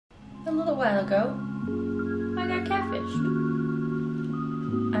A little while ago, I got catfished.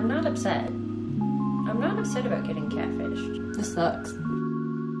 I'm not upset. I'm not upset about getting catfished. This sucks.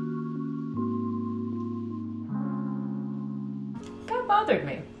 That bothered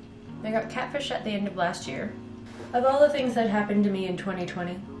me. I got catfished at the end of last year. Of all the things that happened to me in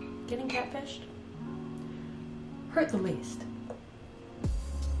 2020, getting catfished hurt the least.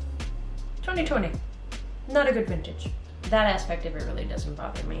 2020, not a good vintage. That aspect of it really doesn't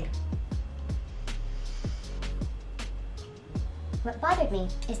bother me. What bothered me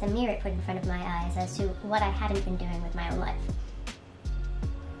is the mirror it put in front of my eyes as to what I hadn't been doing with my own life.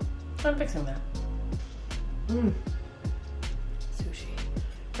 I'm fixing that. Sushi.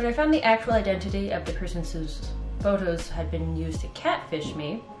 When I found the actual identity of the person whose photos had been used to catfish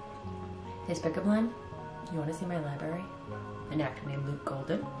me, his pickup line, "You want to see my library?" An actor named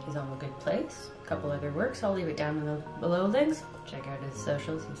Guldan. He's on The Good Place. A couple other works. I'll leave it down in the below links. Check out his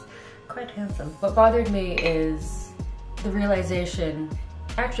socials. He's quite handsome. What bothered me is the realization,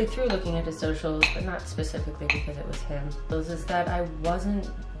 actually through looking at his socials, but not specifically because it was him, is that I wasn't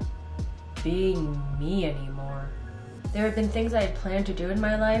being me anymore. There had been things I had planned to do in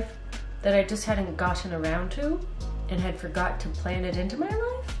my life that I just hadn't gotten around to and had forgot to plan it into my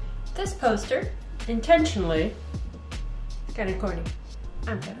life. This poster, intentionally, is kind of corny.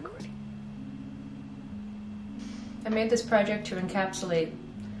 I'm kind of corny. I made this project to encapsulate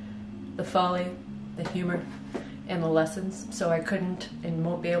the folly, the humor, and the lessons, so I couldn't and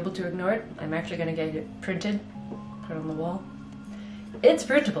won't be able to ignore it. I'm actually going to get it printed, put on the wall. It's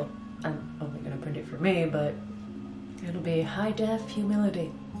printable. I'm only going to print it for me, but it'll be high def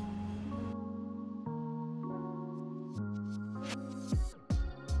humility.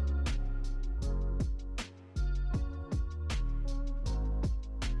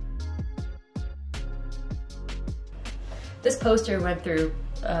 This poster went through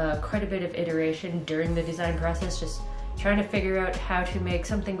quite a bit of iteration during the design process, just trying to figure out how to make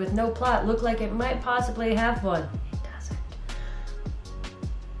something with no plot look like it might possibly have one. It doesn't.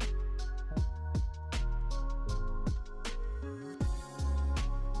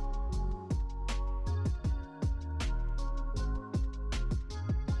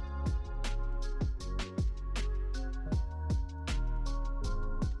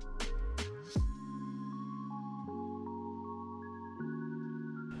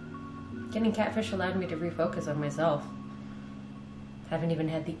 Getting catfish allowed me to refocus on myself. Haven't even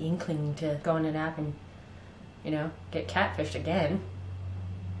had the inkling to go on an app and, you know, get catfished again.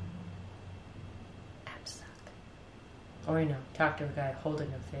 Apps suck. Or, you know, talk to a guy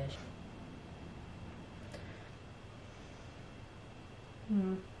holding a fish.